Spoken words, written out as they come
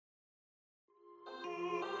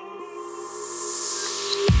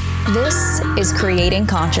This is Creating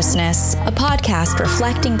Consciousness, a podcast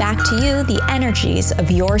reflecting back to you the energies of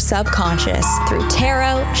your subconscious through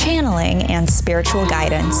tarot, channeling, and spiritual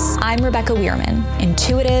guidance. I'm Rebecca Weirman,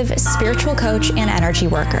 intuitive, spiritual coach, and energy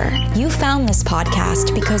worker. You found this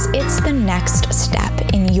podcast because it's the next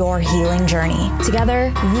step in your healing journey.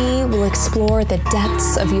 Together, we will explore the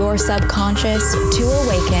depths of your subconscious to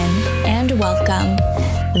awaken and welcome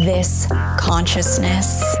this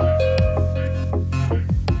consciousness.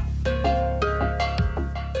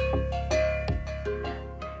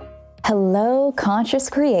 Hello, conscious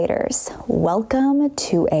creators. Welcome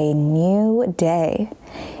to a new day.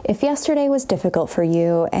 If yesterday was difficult for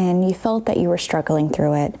you and you felt that you were struggling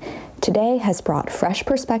through it, today has brought fresh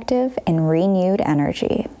perspective and renewed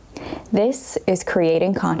energy. This is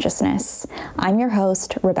Creating Consciousness. I'm your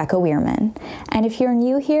host, Rebecca Weirman. And if you're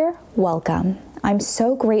new here, welcome. I'm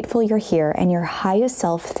so grateful you're here and your highest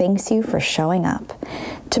self thanks you for showing up.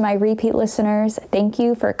 To my repeat listeners, thank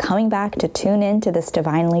you for coming back to tune in to this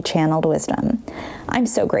divinely channeled wisdom. I'm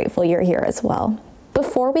so grateful you're here as well.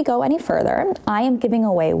 Before we go any further, I am giving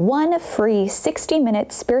away one free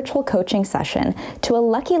 60-minute spiritual coaching session to a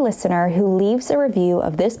lucky listener who leaves a review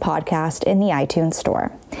of this podcast in the iTunes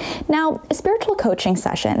store. Now, a spiritual coaching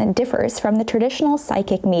session differs from the traditional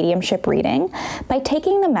psychic mediumship reading by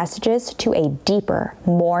taking the messages to a deeper,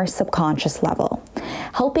 more subconscious level,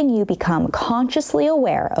 helping you become consciously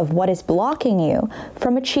aware of what is blocking you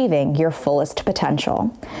from achieving your fullest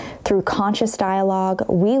potential. Through conscious dialogue,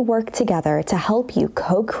 we work together to help you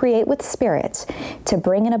co-create with spirits to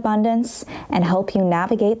bring in abundance and help you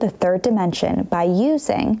navigate the third dimension by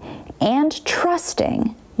using and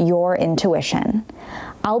trusting your intuition.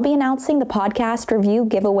 I'll be announcing the podcast review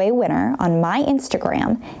giveaway winner on my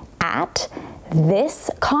Instagram at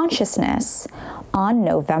This Consciousness on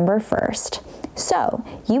November 1st. So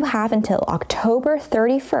you have until October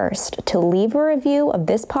 31st to leave a review of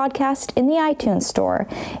this podcast in the iTunes store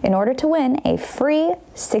in order to win a free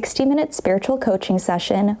 60-minute spiritual coaching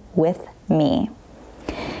session with me.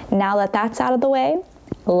 Now that that's out of the way,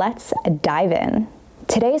 let's dive in.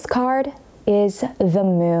 Today's card is the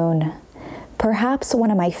Moon. Perhaps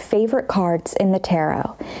one of my favorite cards in the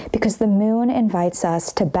tarot, because the moon invites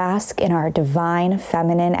us to bask in our divine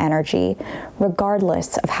feminine energy,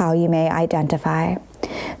 regardless of how you may identify.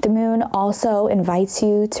 The moon also invites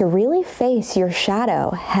you to really face your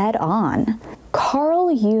shadow head on.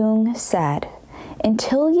 Carl Jung said,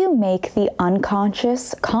 "Until you make the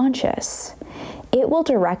unconscious conscious, it will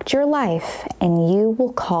direct your life and you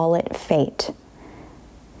will call it fate."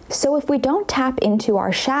 So if we don't tap into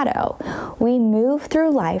our shadow, we move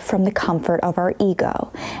through life from the comfort of our ego,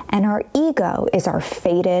 and our ego is our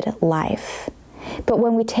fated life. But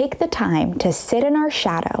when we take the time to sit in our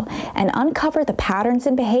shadow and uncover the patterns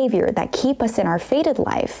and behavior that keep us in our fated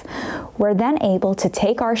life, we're then able to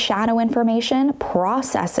take our shadow information,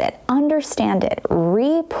 process it, understand it,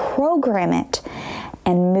 reprogram it,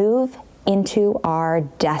 and move into our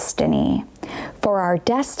destiny. For our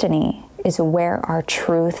destiny is where our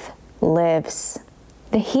truth lives.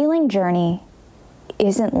 The healing journey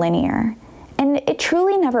isn't linear, and it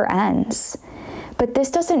truly never ends. But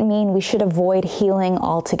this doesn't mean we should avoid healing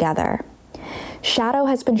altogether. Shadow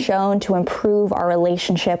has been shown to improve our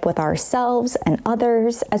relationship with ourselves and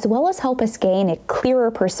others, as well as help us gain a clearer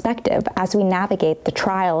perspective as we navigate the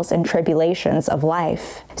trials and tribulations of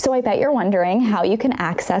life. So I bet you're wondering how you can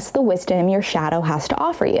access the wisdom your shadow has to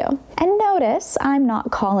offer you. And notice I'm not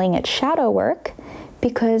calling it shadow work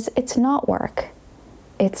because it's not work.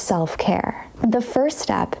 It's self-care. The first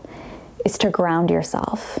step is to ground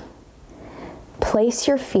yourself. Place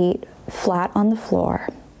your feet flat on the floor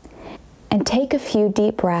and take a few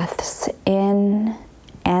deep breaths in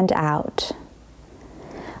and out.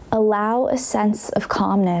 Allow a sense of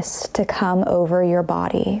calmness to come over your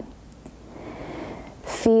body.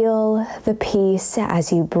 Feel the peace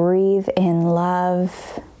as you breathe in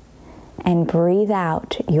love and breathe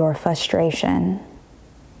out your frustration.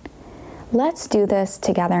 Let's do this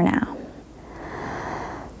together now.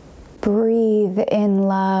 Breathe in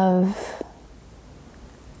love.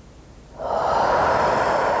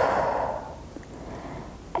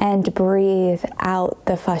 And breathe out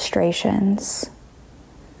the frustrations.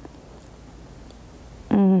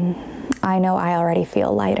 I know I already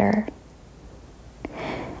feel lighter.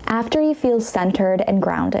 After you feel centered and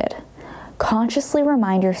grounded, consciously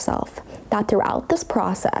remind yourself that throughout this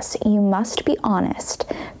process, you must be honest,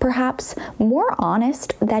 perhaps more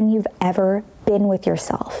honest than you've ever been with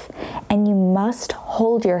yourself, and you must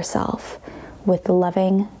hold yourself with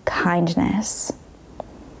loving kindness.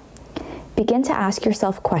 begin to ask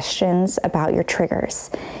yourself questions about your triggers,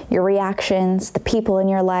 your reactions, the people in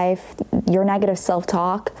your life, your negative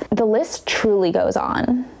self-talk. The list truly goes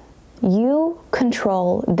on. You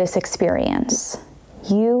control this experience.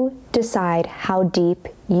 You decide how deep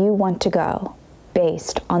you want to go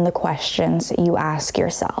based on the questions you ask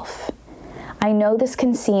yourself. I know this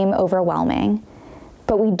can seem overwhelming,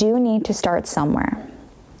 but we do need to start somewhere.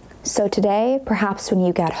 So today, perhaps when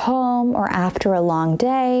you get home or after a long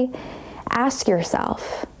day, ask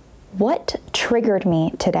yourself, what triggered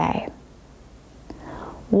me today?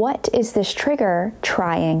 What is this trigger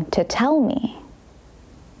trying to tell me?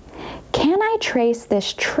 Can I trace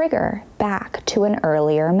this trigger back to an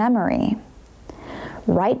earlier memory?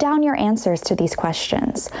 Write down your answers to these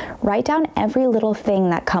questions. Write down every little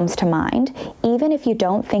thing that comes to mind, even if you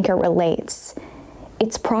don't think it relates.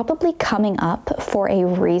 It's probably coming up for a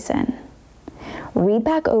reason. Read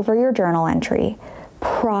back over your journal entry,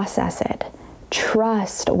 process it,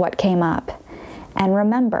 trust what came up, and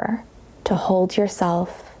remember to hold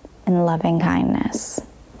yourself in loving kindness.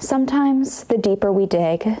 Sometimes the deeper we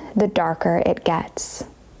dig, the darker it gets.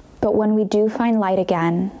 But when we do find light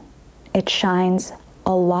again, it shines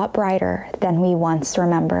a lot brighter than we once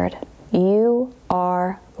remembered. You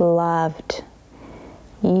are loved.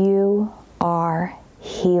 You are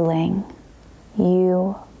healing.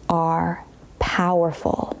 You are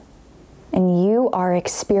powerful. And you are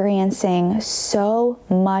experiencing so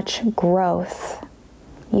much growth.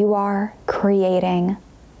 You are creating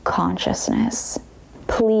consciousness.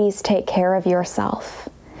 Please take care of yourself.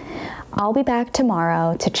 I'll be back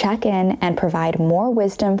tomorrow to check in and provide more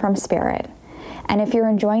wisdom from Spirit. And if you're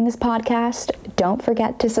enjoying this podcast, don't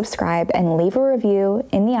forget to subscribe and leave a review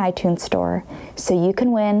in the iTunes store so you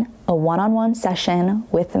can win a one-on-one session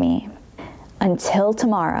with me. Until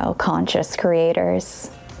tomorrow, conscious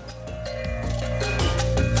creators.